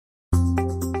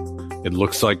It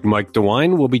looks like Mike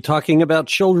DeWine will be talking about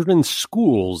children's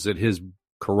schools at his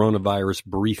coronavirus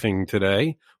briefing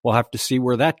today. We'll have to see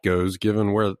where that goes,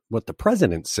 given what the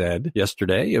president said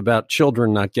yesterday about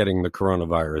children not getting the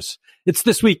coronavirus. It's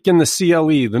This Week in the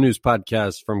CLE, the news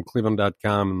podcast from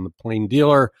Cleveland.com and The Plain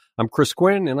Dealer. I'm Chris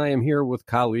Quinn, and I am here with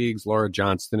colleagues Laura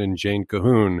Johnston and Jane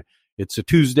Cahoon. It's a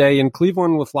Tuesday in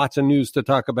Cleveland with lots of news to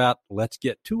talk about. Let's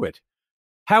get to it.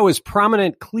 How is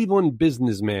prominent Cleveland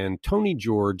businessman Tony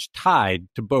George tied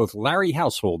to both Larry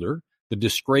Householder, the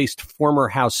disgraced former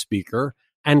House Speaker,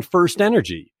 and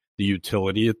FirstEnergy, the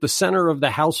utility at the center of the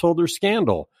Householder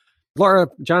scandal? Laura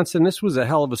Johnston, this was a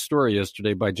hell of a story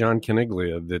yesterday by John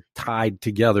Caniglia that tied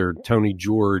together Tony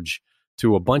George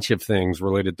to a bunch of things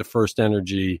related to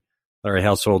FirstEnergy, Larry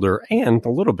Householder, and a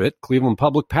little bit Cleveland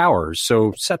Public Power.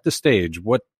 So set the stage.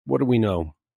 What do we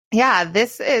know? Yeah,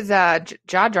 this is a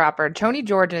jaw dropper. Tony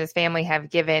George and his family have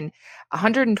given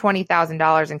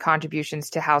 $120,000 in contributions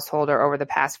to Householder over the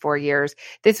past 4 years.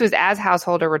 This was as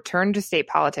Householder returned to state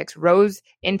politics, rose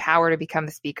in power to become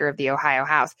the Speaker of the Ohio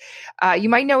House. You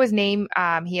might know his name.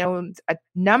 He owns a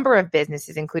number of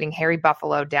businesses, including Harry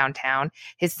Buffalo downtown.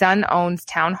 His son owns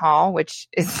Town Hall, which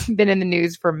has been in the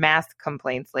news for mass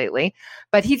complaints lately.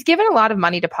 But he's given a lot of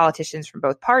money to politicians from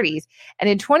both parties. And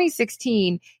in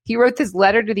 2016, he wrote this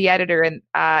letter to the editor in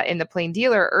the Plain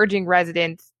Dealer urging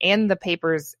residents and the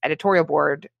paper's editorial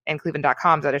board and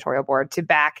Cleveland.com's editorial board to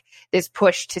back this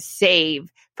push to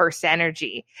save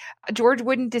FirstEnergy. George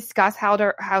wouldn't discuss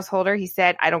Householder. He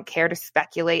said, "I don't care to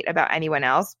speculate about anyone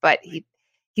else," but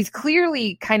he's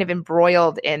clearly kind of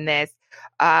embroiled in this.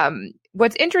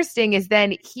 What's interesting is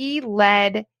then he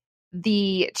led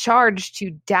the charge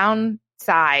to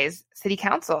downsize city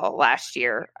council last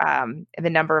year, the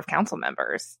number of council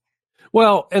members.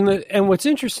 Well, and what's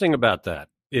interesting about that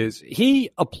is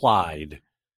he applied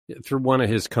through one of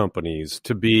his companies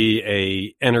to be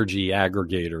a energy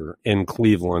aggregator in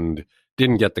Cleveland,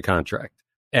 didn't get the contract.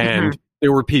 And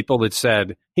there were people that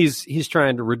said he's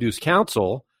trying to reduce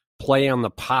council, play on the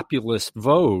populist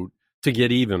vote to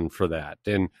get even for that.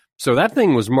 And so that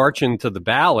thing was marching to the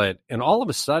ballot, and all of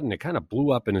a sudden it kind of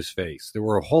blew up in his face. There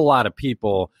were a whole lot of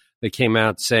people that came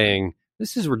out saying,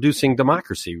 this is reducing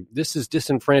democracy. This is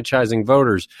disenfranchising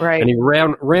voters. Right. And he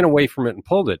ran away from it and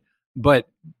pulled it. But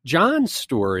John's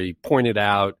story pointed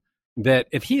out that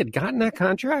if he had gotten that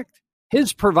contract,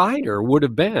 his provider would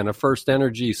have been a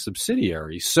FirstEnergy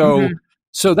subsidiary. So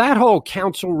that whole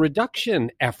council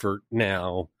reduction effort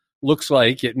now looks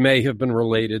like it may have been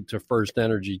related to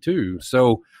FirstEnergy too.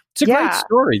 So it's a great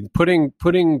story,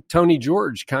 putting Tony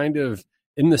George kind of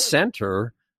in the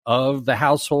center of the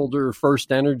Householder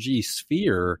FirstEnergy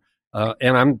sphere.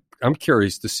 And I'm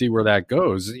curious to see where that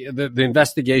goes. The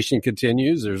investigation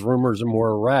continues. There's rumors of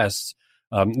more arrests.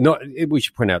 We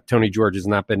should point out Tony George has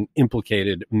not been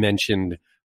mentioned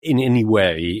in any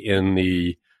way in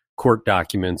the court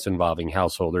documents involving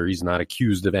Householder. He's not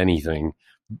accused of anything.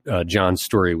 John's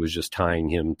story was just tying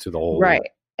him to the whole right.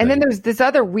 And thing. then there's this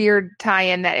other weird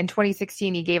tie-in that in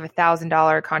 2016, he gave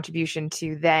 $1,000 contribution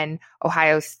to then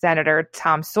Ohio Senator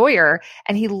Tom Sawyer,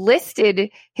 and he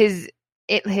listed his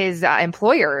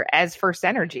employer as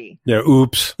FirstEnergy. Yeah,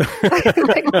 oops.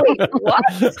 Like, wait, what?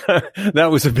 That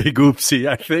was a big oopsie,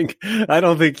 I think.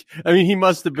 He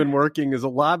must have been working as a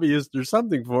lobbyist or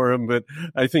something for him, but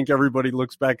I think everybody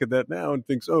looks back at that now and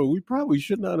thinks, oh, we probably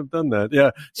should not have done that.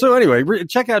 Yeah. So anyway,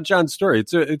 check out John's story.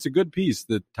 It's a good piece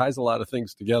that ties a lot of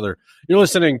things together. You're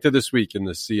listening to This Week in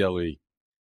the CLE.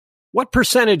 What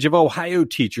percentage of Ohio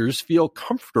teachers feel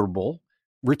comfortable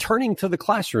returning to the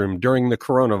classroom during the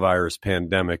coronavirus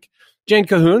pandemic? Jane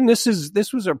Cahoon,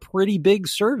 this was a pretty big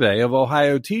survey of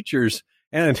Ohio teachers,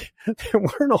 and there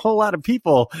weren't a whole lot of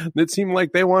people that seemed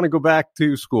like they want to go back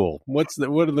to school. What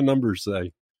do the numbers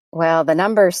say? Well, the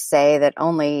numbers say that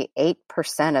only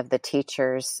 8% of the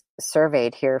teachers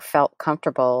surveyed here felt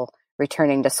comfortable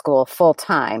returning to school full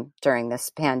time during this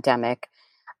pandemic,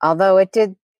 although it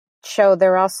did show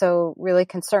they're also really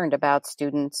concerned about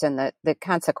students and the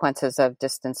consequences of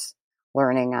distance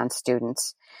learning on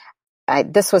students.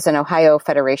 This was an Ohio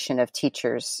Federation of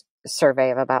Teachers survey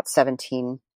of about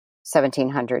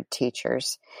 1,700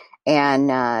 teachers. And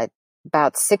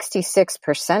about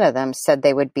 66% of them said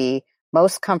they would be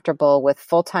most comfortable with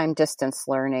full-time distance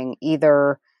learning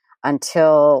either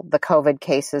until the COVID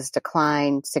cases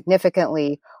decline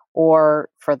significantly or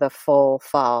for the full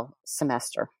fall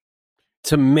semester.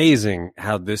 It's amazing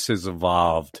how this has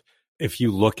evolved if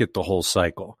you look at the whole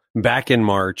cycle. Back in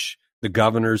March, the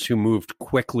governors who moved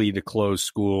quickly to close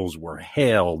schools were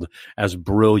hailed as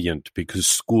brilliant because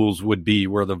schools would be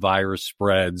where the virus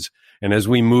spreads. And as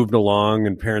we moved along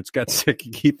and parents got sick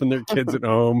of keeping their kids at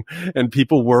home and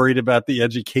people worried about the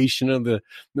education of the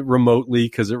remotely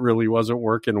because it really wasn't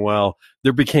working well,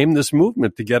 there became this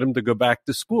movement to get them to go back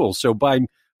to school. So by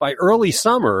early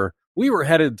summer, we were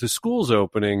headed to schools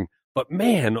opening. But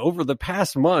man, over the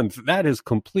past month, that has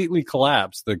completely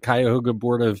collapsed. The Cuyahoga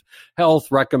Board of Health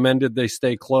recommended they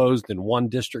stay closed, and one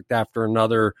district after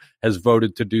another has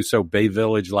voted to do so. Bay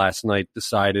Village last night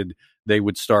decided they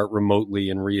would start remotely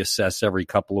and reassess every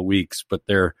couple of weeks, but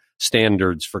their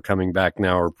standards for coming back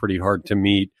now are pretty hard to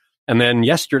meet. And then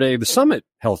yesterday, the Summit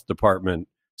Health Department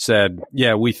said,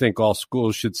 yeah, we think all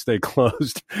schools should stay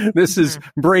closed. This is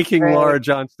breaking Laura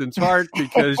Johnston's heart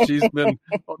because she's been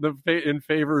in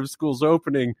favor of schools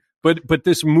opening. But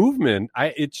this movement,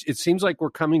 it seems like we're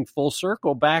coming full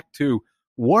circle back to,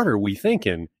 what are we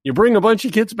thinking? You bring a bunch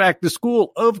of kids back to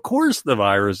school, of course the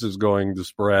virus is going to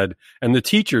spread, and the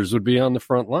teachers would be on the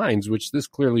front lines, which this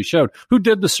clearly showed. Who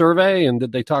did the survey, and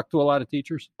did they talk to a lot of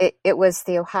teachers? It was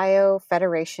the Ohio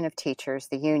Federation of Teachers,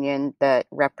 the union that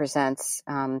represents,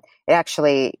 it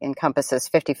actually encompasses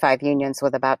 55 unions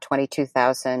with about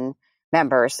 22,000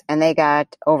 members, and they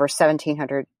got over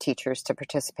 1,700 teachers to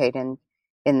participate in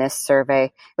this survey.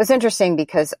 It was interesting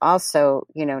because also,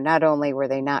 not only were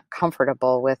they not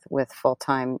comfortable with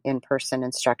full-time in-person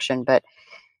instruction, but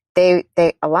they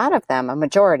a lot of them, a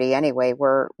majority anyway,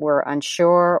 were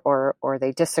unsure or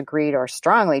they disagreed or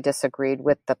strongly disagreed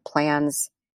with the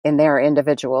plans in their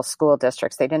individual school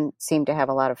districts. They didn't seem to have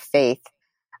a lot of faith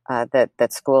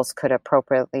that schools could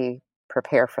appropriately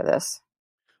prepare for this.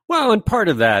 Well, and part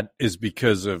of that is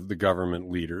because of the government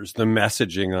leaders. The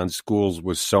messaging on schools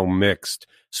was so mixed.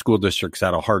 School districts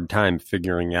had a hard time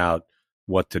figuring out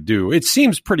what to do. It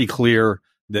seems pretty clear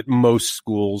that most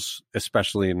schools,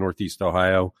 especially in Northeast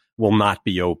Ohio, will not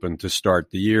be open to start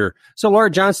the year. So, Laura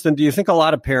Johnston, do you think a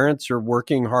lot of parents are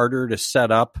working harder to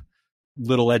set up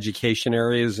little education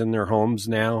areas in their homes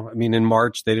now? I mean, in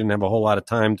March, they didn't have a whole lot of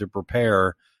time to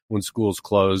prepare when schools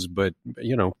closed. But,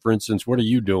 for instance, what are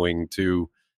you doing to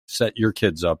set your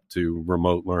kids up to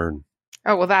remote learn?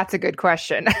 Oh, well, that's a good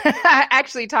question. I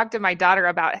actually talked to my daughter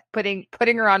about putting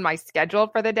her on my schedule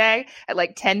for the day at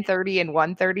like 10:30 and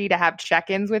 1:30 to have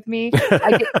check-ins with me.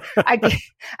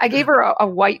 I gave her a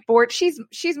whiteboard.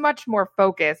 She's much more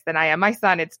focused than I am. My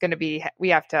son, we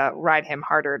have to ride him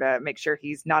harder to make sure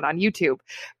he's not on YouTube.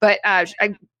 But I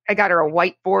got her a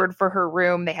whiteboard for her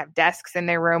room. They have desks in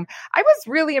their room. I was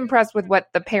really impressed with what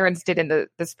the parents did in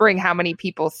the spring, how many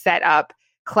people set up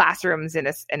classrooms in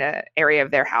a area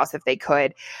of their house if they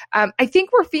could. I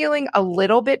think we're feeling a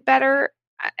little bit better.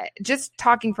 Just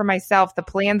talking for myself, the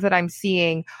plans that I'm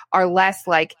seeing are less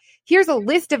like, here's a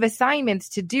list of assignments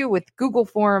to do with Google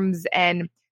Forms and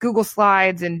Google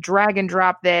Slides and drag and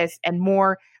drop this and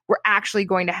more. We're actually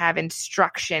going to have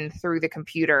instruction through the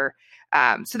computer.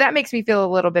 So that makes me feel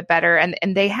a little bit better.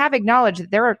 And they have acknowledged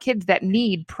that there are kids that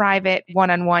need private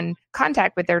one-on-one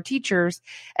contact with their teachers,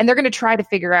 and they're going to try to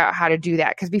figure out how to do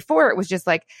that. Because before it was just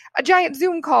like a giant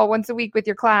Zoom call once a week with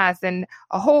your class and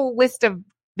a whole list of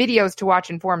videos to watch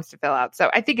and forms to fill out. So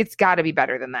I think it's got to be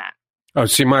better than that. Oh,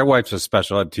 see, my wife's a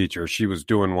special ed teacher. She was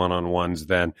doing one-on-ones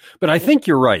then. But I think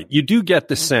you're right. You do get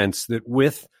the sense that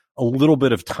with a little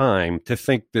bit of time to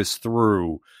think this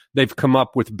through, they've come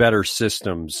up with better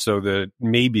systems so that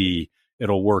maybe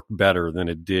it'll work better than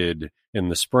it did in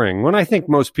the spring, when I think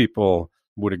most people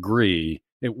would agree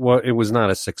it was not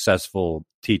a successful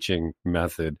teaching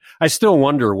method. I still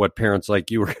wonder what parents like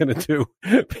you are going to do,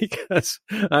 because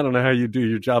I don't know how you do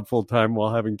your job full time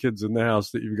while having kids in the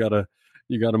house that you got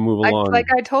to move along. Like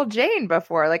I told Jane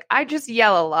before, like I just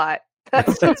yell a lot.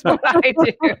 That's just what I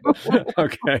do.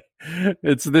 Okay.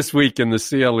 It's This Week in the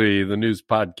CLE, the news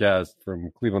podcast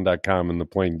from Cleveland.com and the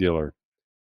Plain Dealer.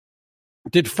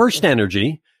 Did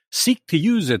FirstEnergy seek to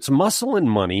use its muscle and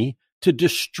money to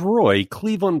destroy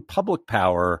Cleveland Public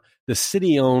Power, the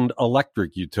city-owned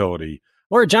electric utility?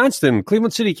 Laura Johnston,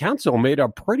 Cleveland City Council made a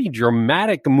pretty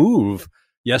dramatic move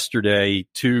yesterday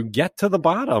to get to the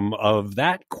bottom of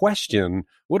that question.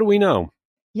 What do we know?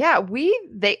 Yeah, we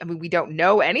don't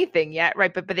know anything yet,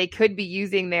 right? But they could be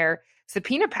using their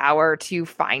subpoena power to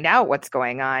find out what's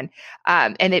going on.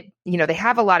 And they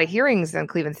have a lot of hearings in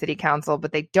Cleveland City Council,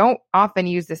 but they don't often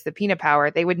use the subpoena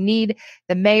power. They would need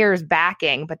the mayor's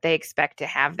backing, but they expect to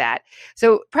have that.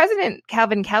 So President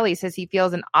Calvin Kelly says he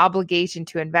feels an obligation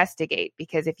to investigate,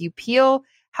 because if you peel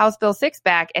House Bill 6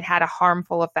 back, it had a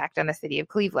harmful effect on the city of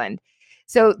Cleveland.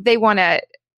 So they want to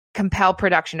compel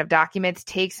production of documents,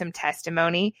 take some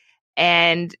testimony,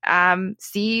 and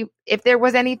see if there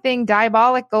was anything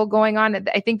diabolical going on.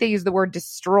 I think they used the word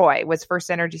destroy. Was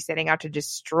FirstEnergy setting out to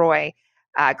destroy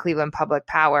Cleveland Public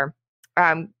Power?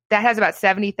 that has about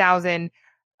 70,000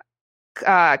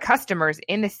 customers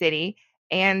in the city,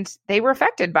 and they were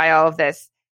affected by all of this.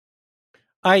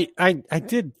 I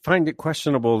did find it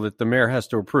questionable that the mayor has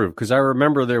to approve, because I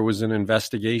remember there was an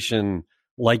investigation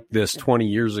like this 20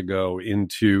 years ago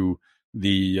into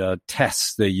the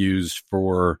tests they used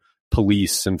for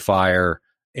police and fire,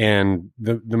 and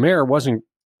the mayor wasn't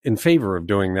in favor of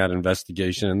doing that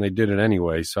investigation, and they did it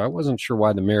anyway. So I wasn't sure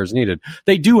why the mayor's needed.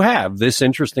 They do have this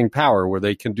interesting power where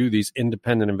they can do these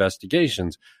independent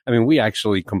investigations. I mean, we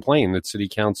actually complain that city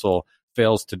council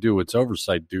fails to do its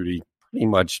oversight duty pretty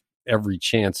much every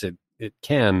chance it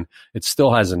can. It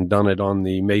still hasn't done it on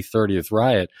the May 30th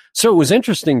riot. So it was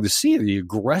interesting to see the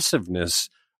aggressiveness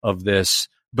of this.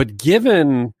 But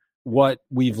given what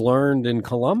we've learned in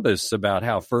Columbus about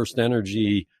how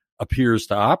FirstEnergy appears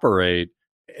to operate,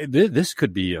 this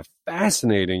could be a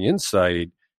fascinating insight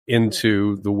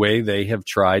into the way they have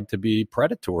tried to be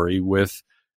predatory with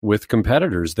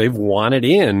competitors. They've wanted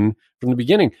in from the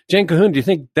beginning. Jane Cahoon, do you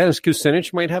think Dennis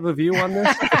Kucinich might have a view on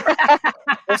this?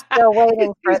 We're still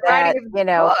waiting for that,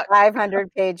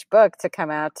 500-page book to come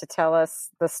out to tell us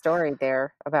the story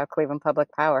there about Cleveland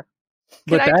Public Power.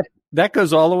 But that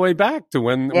goes all the way back to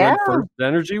when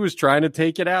FirstEnergy was trying to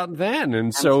take it out then.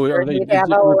 And so are they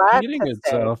repeating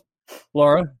itself?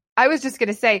 Laura? I was just going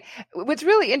to say, what's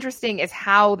really interesting is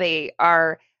how they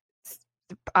are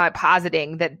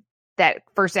positing that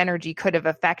FirstEnergy could have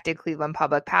affected Cleveland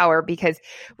Public Power, because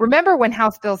remember when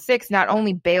House Bill 6 not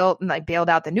only bailed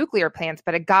out the nuclear plants,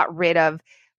 but it got rid of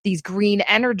these green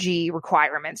energy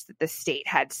requirements that the state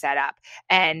had set up.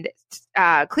 And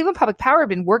Cleveland Public Power had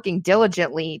been working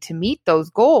diligently to meet those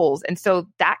goals. And so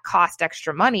that cost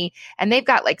extra money. And they've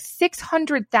got like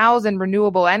 600,000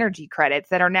 renewable energy credits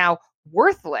that are now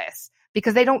worthless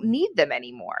because they don't need them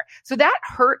anymore. So that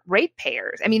hurt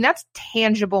ratepayers. I mean, that's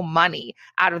tangible money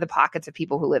out of the pockets of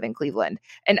people who live in Cleveland.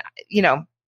 And,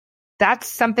 that's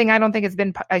something I don't think has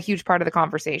been a huge part of the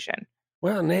conversation.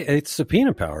 Well, it's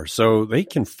subpoena power, so they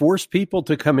can force people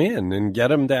to come in and get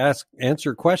them to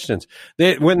answer questions.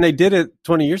 When they did it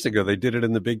 20 years ago, they did it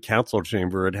in the big council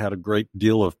chamber. It had a great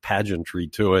deal of pageantry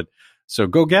to it. So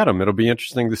go get them. It'll be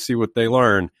interesting to see what they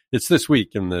learn. It's this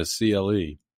week in the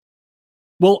CLE.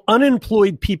 Will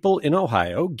unemployed people in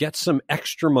Ohio get some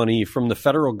extra money from the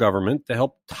federal government to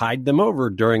help tide them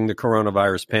over during the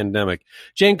coronavirus pandemic?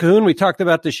 Jane Cahoon, we talked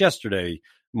about this yesterday.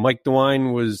 Mike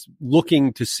DeWine was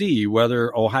looking to see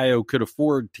whether Ohio could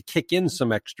afford to kick in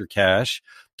some extra cash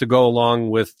to go along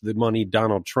with the money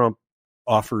Donald Trump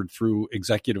offered through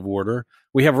executive order.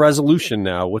 We have resolution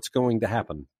now. What's going to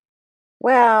happen?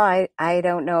 Well, I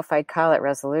don't know if I'd call it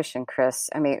resolution, Chris.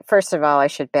 I mean, first of all, I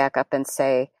should back up and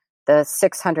say the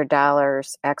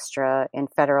 $600 extra in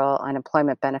federal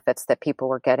unemployment benefits that people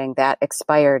were getting, that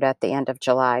expired at the end of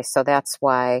July. So that's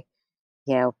why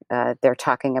they're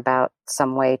talking about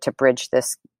some way to bridge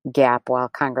this gap while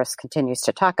Congress continues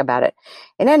to talk about it.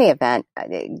 In any event,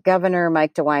 Governor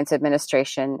Mike DeWine's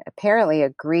administration apparently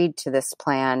agreed to this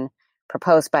plan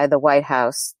proposed by the White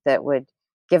House that would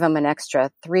give them an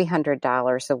extra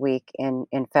 $300 a week in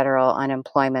federal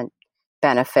unemployment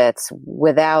benefits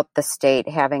without the state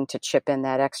having to chip in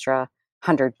that extra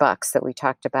 $100 that we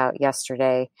talked about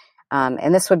yesterday.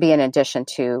 And this would be in addition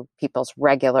to people's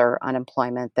regular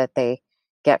unemployment that they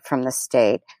get from the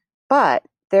state. But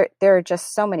there are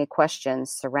just so many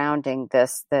questions surrounding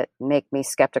this that make me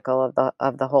skeptical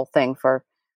of the whole thing for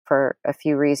a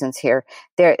few reasons here.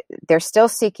 They're still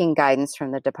seeking guidance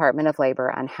from the Department of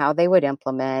Labor on how they would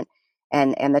implement,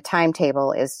 and the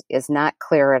timetable is not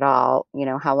clear at all,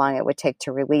 how long it would take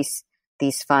to release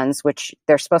these funds, which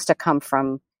they're supposed to come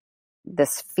from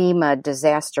this FEMA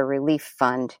disaster relief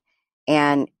fund.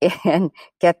 And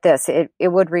get this, it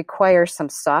would require some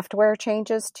software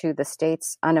changes to the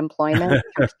state's unemployment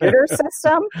computer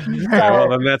system. Well,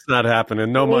 then that's not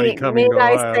happening. No money coming to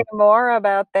Ohio. I say more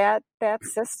about that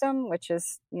system, which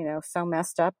is, so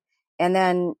messed up. And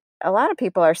then a lot of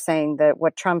people are saying that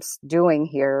what Trump's doing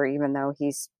here, even though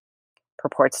he's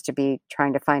purports to be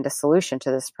trying to find a solution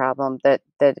to this problem, that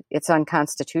it's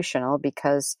unconstitutional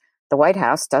because the White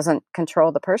House doesn't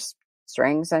control the purse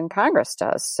strings and Congress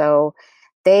does. So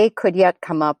they could yet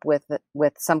come up with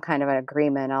some kind of an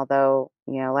agreement, although,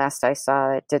 last I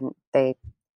saw it didn't, they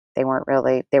weren't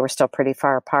really, they were still pretty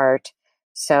far apart.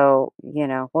 So,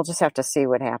 we'll just have to see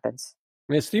what happens.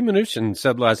 Steve Mnuchin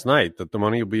said last night that the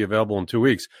money will be available in 2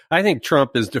 weeks. I think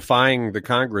Trump is defying the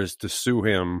Congress to sue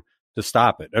him to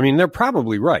stop it. I mean, they're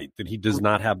probably right that he does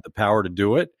not have the power to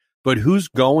do it, but who's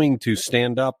going to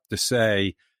stand up to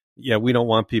say, yeah, we don't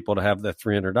want people to have that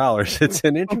 $300. It's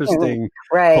an interesting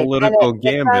right. political and it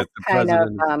gambit. does kind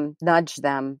of nudge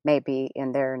them maybe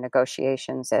in their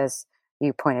negotiations, as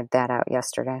you pointed that out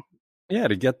yesterday. Yeah,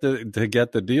 to get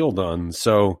the deal done.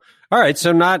 So, all right.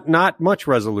 So not much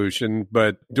resolution,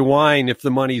 but DeWine, if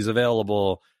the money's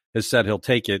available, has said he'll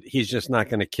take it. He's just not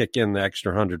going to kick in the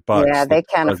extra $100. Yeah, they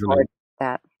can't afford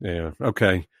that. Yeah.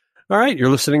 Okay. All right. You're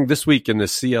listening This Week in the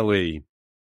CLE.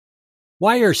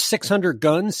 Why are 600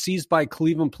 guns seized by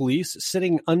Cleveland police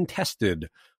sitting untested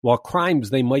while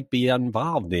crimes they might be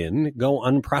involved in go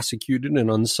unprosecuted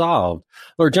and unsolved?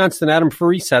 Lord Johnston, Adam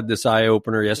Faris had this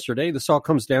eye-opener yesterday. This all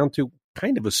comes down to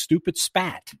kind of a stupid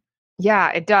spat.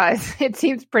 Yeah, it does. It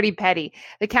seems pretty petty.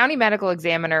 The county medical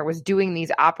examiner was doing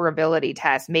these operability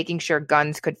tests, making sure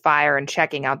guns could fire and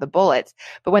checking out the bullets.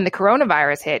 But when the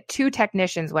coronavirus hit, 2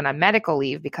 technicians went on medical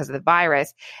leave because of the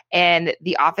virus, and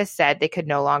the office said they could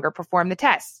no longer perform the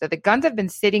tests. So the guns have been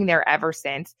sitting there ever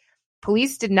since.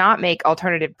 Police did not make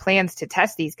alternative plans to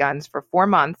test these guns for 4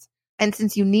 months. And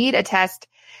since you need a test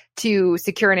to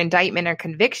secure an indictment or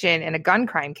conviction in a gun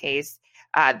crime case,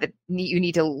 that you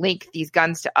need to link these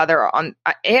guns to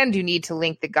and you need to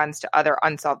link the guns to other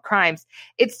unsolved crimes.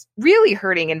 It's really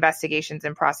hurting investigations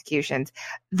and prosecutions.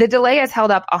 The delay has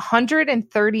held up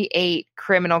 138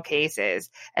 criminal cases,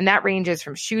 and that ranges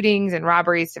from shootings and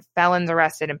robberies to felons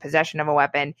arrested in possession of a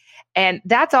weapon. And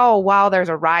that's all while there's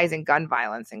a rise in gun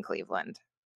violence in Cleveland.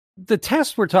 The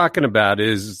test we're talking about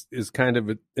is kind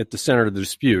of at the center of the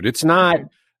dispute. It's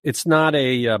not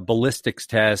a ballistics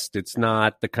test. It's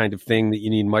not the kind of thing that you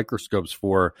need microscopes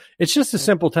for. It's just a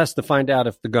simple test to find out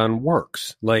if the gun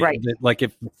works, like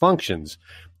if it functions.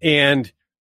 And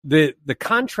the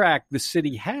contract the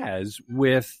city has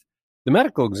with the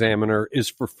medical examiner is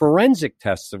for forensic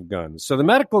tests of guns. So the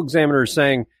medical examiner is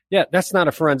saying, yeah, that's not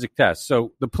a forensic test.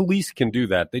 So the police can do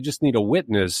that. They just need a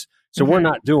witness. So we're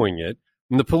not doing it.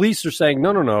 And the police are saying,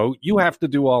 no, you have to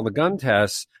do all the gun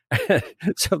tests.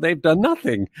 So they've done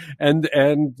nothing. And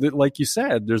like you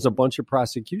said, there's a bunch of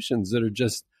prosecutions that are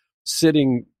just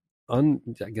sitting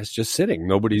just sitting.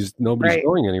 Nobody's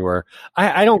going anywhere.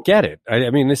 I don't get it. I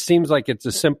mean, this seems like it's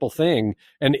a simple thing.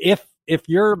 And if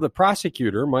you're the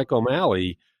prosecutor, Mike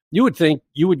O'Malley, you would think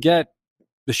you would get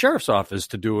the sheriff's office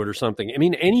to do it or something. I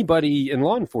mean, anybody in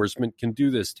law enforcement can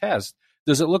do this test.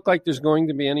 Does it look like there's going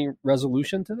to be any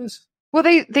resolution to this? Well,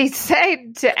 they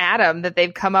say to Adam that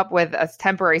they've come up with a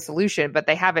temporary solution, but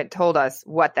they haven't told us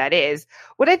what that is.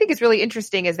 What I think is really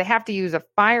interesting is they have to use a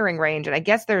firing range, and I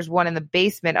guess there's one in the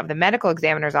basement of the medical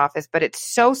examiner's office, but it's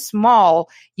so small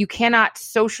you cannot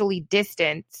socially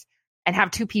distance and have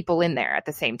 2 people in there at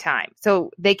the same time.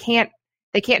 So they can't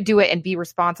do it and be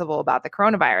responsible about the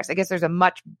coronavirus. I guess there's a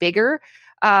much bigger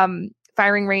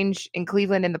firing range in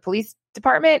Cleveland in the police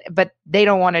department, but they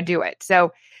don't want to do it.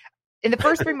 So in the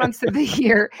first 3 months of the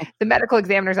year, the medical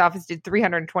examiner's office did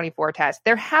 324 tests.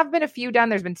 There have been a few done.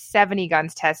 There's been 70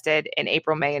 guns tested in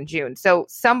April, May, and June. So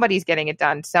somebody's getting it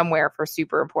done somewhere for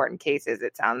super important cases,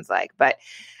 it sounds like. But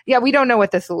yeah, we don't know what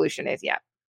the solution is yet.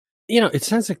 You know, it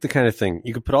sounds like the kind of thing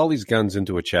you could put all these guns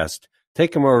into a chest,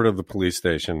 take them over to the police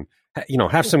station,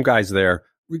 have some guys there,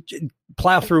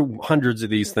 plow through hundreds of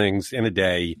these things in a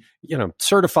day,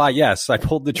 certify, yes, I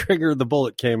pulled the trigger, the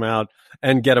bullet came out,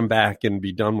 and get them back and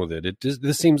be done with it.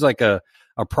 This seems like a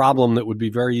problem that would be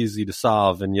very easy to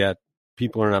solve, and yet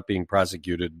people are not being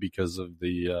prosecuted because of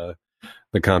the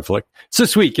conflict. It's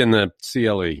This Week in the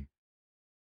CLE.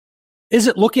 Is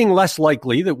it looking less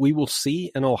likely that we will see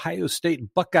an Ohio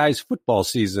State Buckeyes football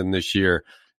season this year?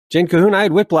 Jane Cahoon, I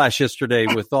had whiplash yesterday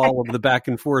with all of the back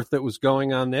and forth that was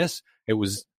going on this. It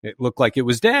looked like it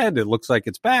was dead. It looks like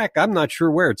it's back. I'm not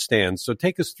sure where it stands. So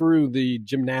take us through the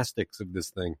gymnastics of this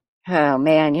thing. Oh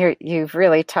man, you've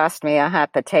really tossed me a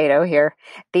hot potato here.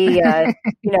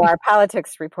 Our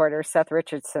politics reporter Seth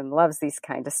Richardson loves these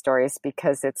kind of stories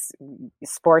because it's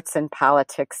sports and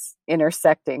politics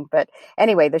intersecting. But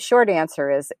anyway, the short answer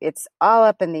is it's all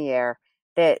up in the air.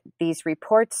 That these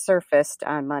reports surfaced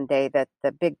on Monday that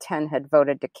the Big Ten had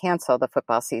voted to cancel the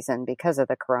football season because of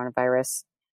the coronavirus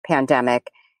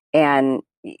pandemic. And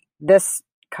this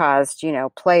caused,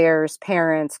 players,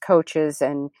 parents, coaches,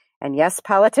 and yes,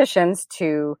 politicians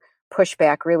to push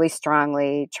back really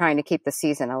strongly, trying to keep the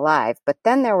season alive. But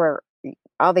then there were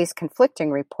all these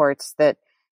conflicting reports that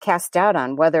cast doubt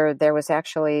on whether there was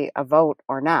actually a vote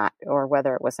or not, or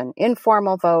whether it was an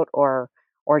informal vote or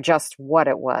just what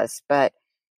it was. But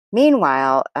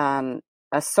meanwhile,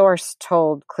 a source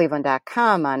told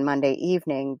Cleveland.com on Monday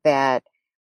evening that,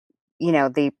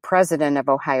 the president of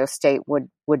Ohio State would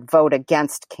vote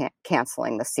against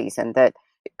canceling the season, that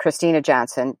Christina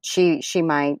Johnson, she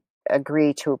might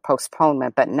agree to a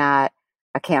postponement, but not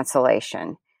a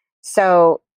cancellation.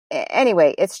 So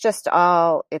anyway, it's just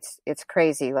all, it's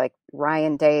crazy. Like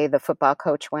Ryan Day, the football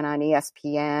coach, went on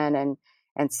ESPN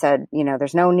and said,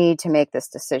 there's no need to make this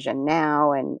decision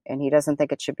now. And he doesn't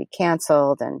think it should be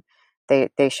canceled, and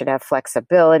they should have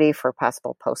flexibility for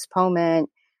possible postponement.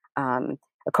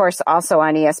 Of course, also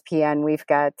on ESPN, we've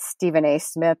got Stephen A.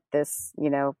 Smith, this,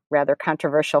 rather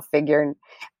controversial figure,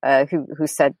 who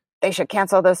said they should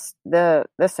cancel this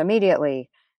immediately.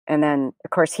 And then,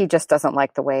 of course, he just doesn't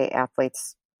like the way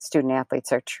student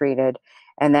athletes are treated.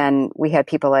 And then we had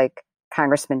people like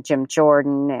Congressman Jim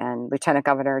Jordan and Lieutenant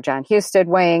Governor John Husted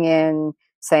weighing in,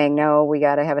 saying, no, we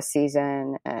got to have a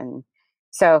season. And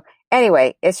so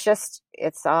anyway,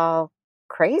 it's all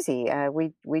crazy.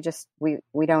 We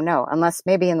don't know, unless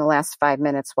maybe in the last 5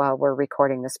 minutes while we're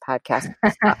recording this podcast,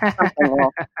 something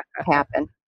will happen.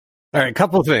 All right, a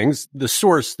couple of things. The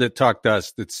source that talked to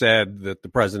us that said that the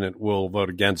president will vote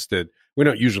against it. We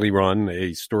don't usually run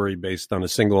a story based on a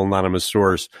single anonymous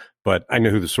source, but I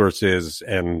know who the source is,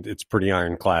 and it's pretty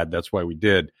ironclad. That's why we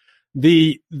did.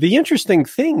 The interesting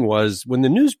thing was when the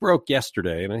news broke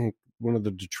yesterday, and I think one of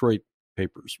the Detroit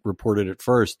papers reported it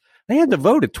first, they had to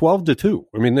vote at 12-2.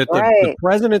 I mean, the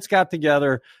presidents got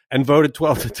together and voted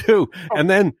 12-2, and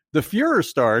then the furor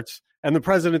starts. And the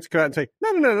president's got and say,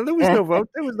 no, there was no vote.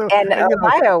 There was no. And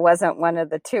Ohio wasn't one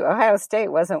of the two. Ohio State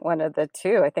wasn't one of the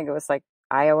two. I think it was like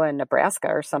Iowa and Nebraska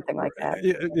or something like that.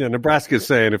 Yeah, Nebraska's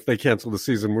saying if they cancel the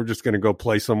season, we're just going to go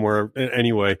play somewhere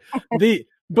anyway.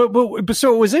 But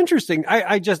so it was interesting.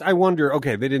 I wonder.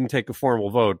 Okay, they didn't take a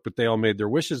formal vote, but they all made their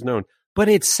wishes known. But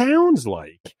it sounds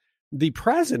like the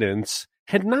presidents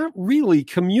had not really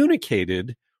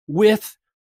communicated with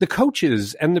the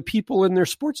coaches and the people in their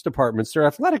sports departments, their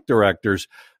athletic directors,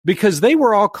 because they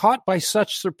were all caught by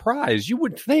such surprise. You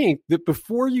would think that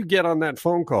before you get on that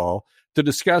phone call to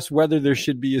discuss whether there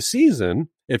should be a season,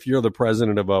 if you're the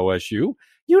president of OSU,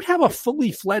 you'd have a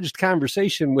fully fledged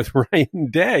conversation with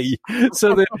Ryan Day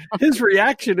so that his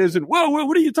reaction isn't, whoa,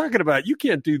 what are you talking about? You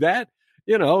can't do that.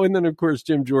 And then, of course,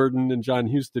 Jim Jordan and John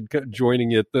Husted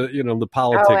joining it, the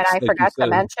politics. Oh, and I forgot to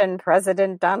mention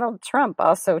President Donald Trump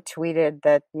also tweeted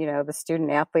that, the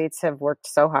student athletes have worked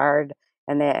so hard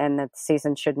and the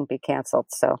season shouldn't be canceled.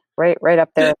 So right up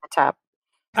there at the top.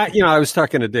 I was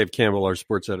talking to Dave Campbell, our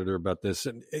sports editor, about this.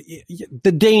 And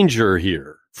the danger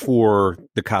here for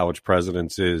the college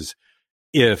presidents is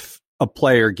if a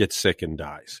player gets sick and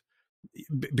dies.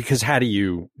 Because how do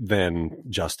you then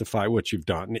justify what you've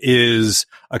done? Is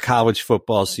a college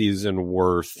football season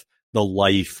worth the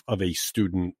life of a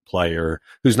student player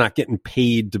who's not getting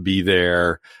paid to be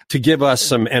there to give us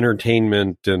some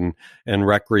entertainment and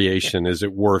recreation? Is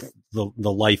it worth the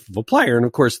life of a player? And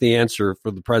of course, the answer for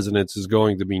the presidents is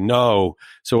going to be no.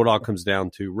 So it all comes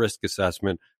down to risk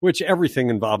assessment, which everything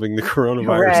involving the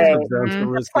coronavirus comes down to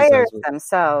risk assessment. The players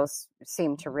themselves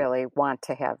seem to really want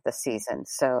to have the season.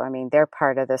 So, I mean, they're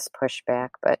part of this pushback.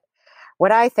 But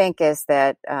what I think is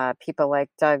that people like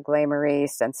Doug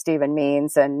Lesmerises and Stephen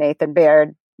Means and Nathan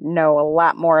Baird know a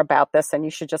lot more about this, and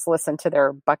you should just listen to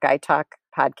their Buckeye Talk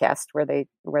podcast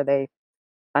where they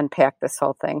unpack this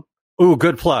whole thing. Ooh,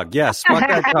 good plug. Yes,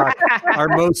 Buckeye Talk, our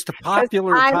most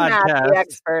popular podcast. I'm not the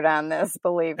expert on this,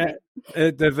 believe me.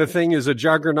 The thing is a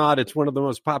juggernaut. It's one of the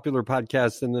most popular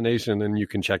podcasts in the nation, and you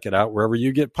can check it out wherever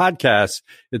you get podcasts.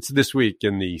 It's This Week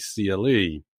in the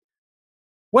CLE.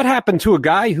 What happened to a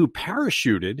guy who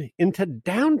parachuted into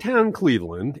downtown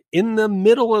Cleveland in the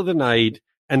middle of the night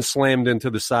and slammed into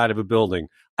the side of a building?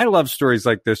 I love stories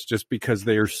like this just because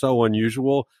they are so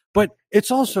unusual, but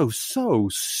it's also so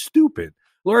stupid.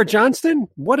 Laura Johnston,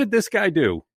 what did this guy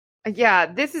do?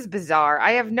 Yeah, this is bizarre.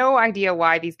 I have no idea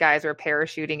why these guys are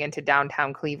parachuting into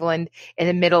downtown Cleveland in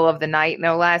the middle of the night,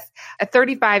 no less. A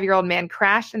 35-year-old man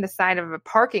crashed in the side of a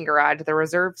parking garage, the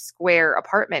Reserve Square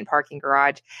apartment parking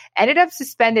garage, ended up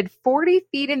suspended 40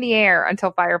 feet in the air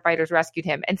until firefighters rescued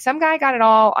him. And some guy got it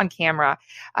all on camera.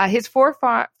 His four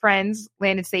friends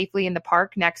landed safely in the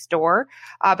park next door,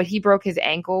 but he broke his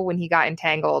ankle when he got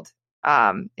entangled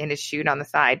in his chute on the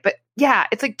side. But yeah,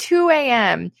 it's like 2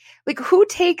 a.m. Like, who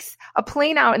takes a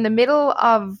plane out in the middle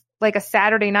of like a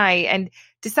Saturday night and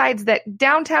decides that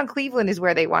downtown Cleveland is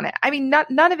where they want it? I mean,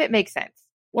 none of it makes sense.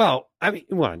 Well, I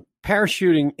mean,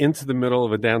 parachuting into the middle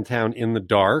of a downtown in the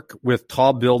dark with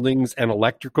tall buildings and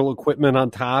electrical equipment on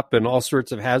top and all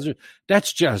sorts of hazards,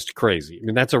 that's just crazy. I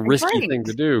mean, that's a risky thing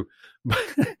to do. But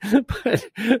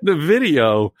the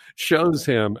video shows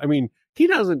him, I mean, he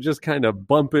doesn't just kind of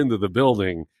bump into the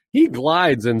building. He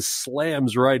glides and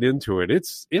slams right into it.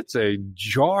 It's a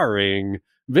jarring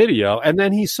video, and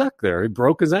then he's stuck there. He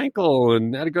broke his ankle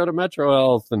and had to go to Metro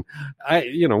Health. And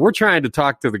we're trying to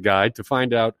talk to the guy to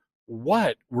find out,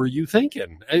 what were you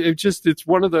thinking? It's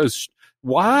one of those,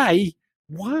 why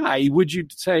would you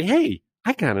say, hey,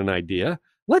 I got an idea.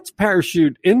 Let's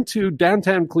parachute into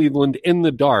downtown Cleveland in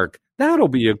the dark. That'll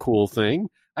be a cool thing.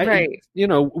 Right.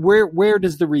 Where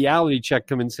does the reality check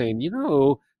come in saying,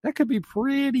 that could be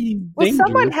pretty dangerous? Well,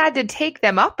 someone had to take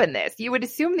them up in this. You would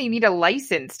assume they need a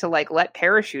license to let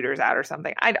parachuters out or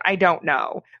something. I don't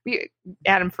know.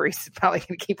 Adam Freese is probably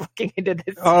going to keep looking into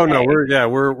this. Oh today. No,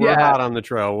 we're hot on the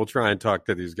trail. We'll try and talk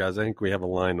to these guys. I think we have a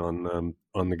line on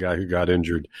the guy who got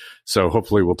injured. So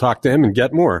hopefully we'll talk to him and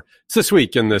get more. It's this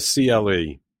week in the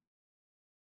CLE.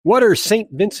 What are St.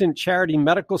 Vincent Charity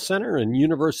Medical Center and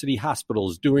university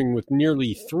hospitals doing with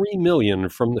nearly $3 million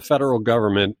from the federal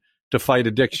government to fight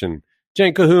addiction?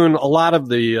 Jane Cahoon, a lot of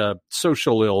the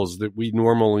social ills that we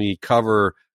normally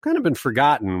cover kind of been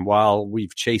forgotten while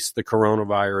we've chased the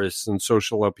coronavirus and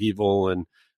social upheaval and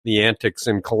the antics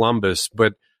in Columbus.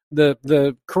 But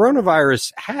the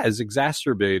coronavirus has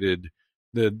exacerbated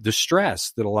the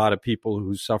stress that a lot of people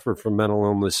who suffer from mental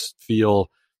illness feel.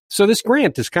 So this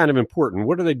grant is kind of important.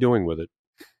 What are they doing with it?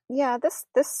 Yeah, this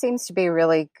seems to be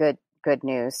really good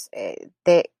news.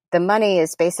 The money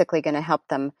is basically going to help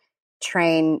them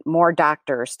train more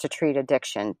doctors to treat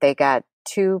addiction. They got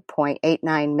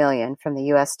 $2.89 million from the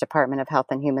U.S. Department of Health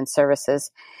and Human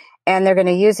Services, and they're going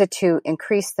to use it to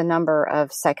increase the number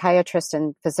of psychiatrists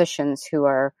and physicians who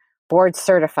are board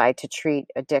certified to treat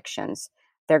addictions.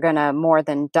 They're going to more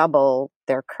than double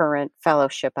their current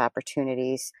fellowship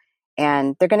opportunities.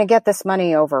 And they're going to get this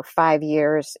money over 5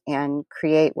 years and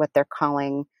create what they're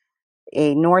calling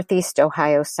a Northeast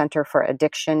Ohio Center for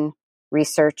Addiction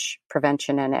Research,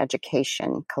 Prevention, and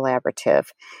Education Collaborative.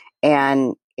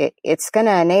 And it's going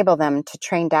to enable them to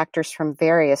train doctors from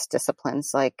various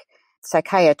disciplines like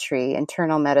psychiatry,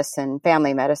 internal medicine,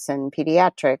 family medicine,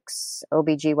 pediatrics,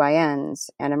 OBGYNs,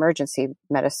 and emergency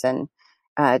medicine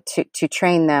to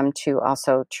train them to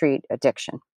also treat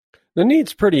addiction. The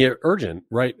need's pretty urgent,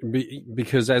 right?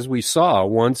 Because as we saw,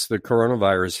 once the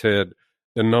coronavirus hit,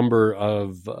 the number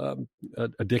of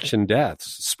addiction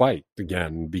deaths spiked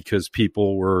again because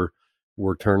people were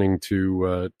turning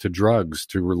to drugs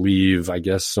to relieve, I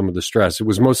guess, some of the stress. It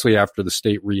was mostly after the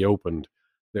state reopened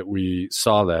that we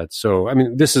saw that. So, I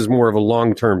mean, this is more of a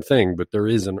long-term thing, but there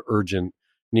is an urgent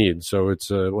need. So it's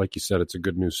like you said, it's a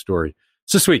good news story.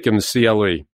 It's this week in the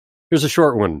CLE. Here's a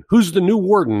short one. Who's the new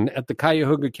warden at the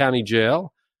Cuyahoga County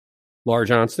Jail? Laura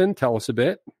Johnston, tell us a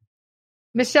bit.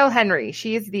 Michelle Henry.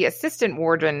 She is the assistant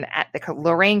warden at the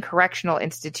Lorain Correctional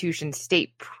Institution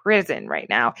State Prison right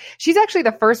now. She's actually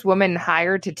the first woman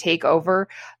hired to take over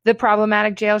the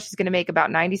problematic jail. She's going to make about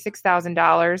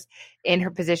 $96,000 in her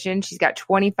position. She's got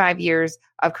 25 years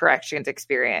of corrections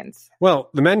experience. Well,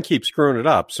 the men keep screwing it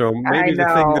up, so maybe the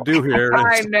thing to do here is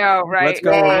I know, right? Let's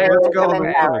go in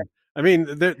the morning. I mean,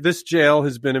 this jail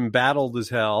has been embattled as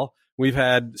hell. We've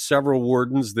had several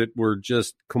wardens that were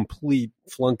just complete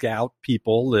flunk out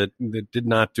people that did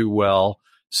not do well.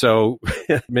 So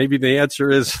maybe the answer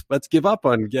is let's give up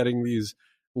on getting these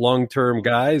long-term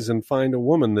guys and find a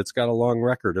woman that's got a long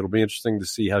record. It'll be interesting to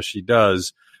see how she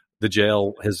does. The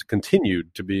jail has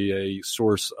continued to be a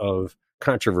source of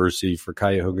controversy for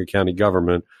Cuyahoga County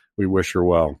government. We wish her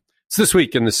well. It's this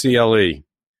week in the CLE.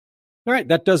 All right,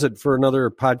 that does it for another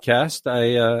podcast.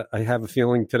 I have a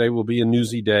feeling today will be a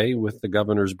newsy day with the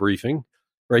governor's briefing.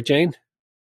 Right, Jane?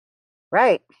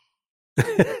 Right.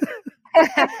 I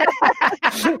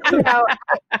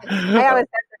always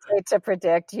hesitate to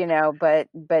predict,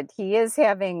 but he is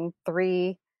having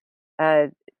 3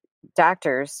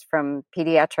 doctors from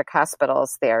pediatric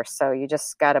hospitals there. So you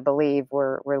just got to believe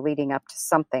we're leading up to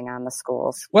something on the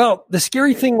schools. Well, the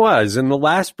scary thing was in the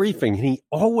last briefing, he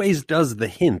always does the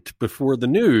hint before the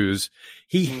news.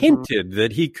 He hinted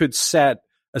that he could set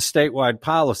a statewide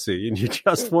policy, and you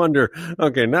just wonder,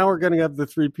 okay, now we're going to have the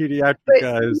 3 pediatric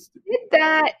guys. He did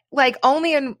that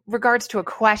only in regards to a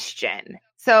question.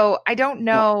 So I don't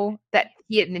know that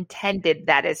he had intended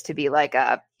that as to be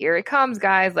here it comes,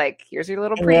 guys. Here's your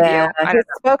little preview. Yeah, his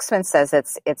spokesman says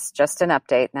it's just an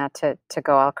update, not to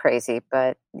go all crazy.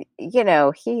 But,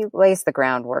 he lays the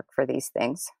groundwork for these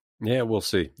things. Yeah, we'll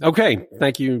see. Okay.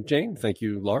 Thank you, Jane. Thank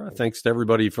you, Laura. Thanks to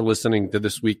everybody for listening to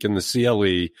This Week in the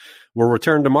CLE. We'll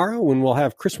return tomorrow when we'll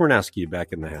have Chris Warnowski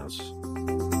back in the house.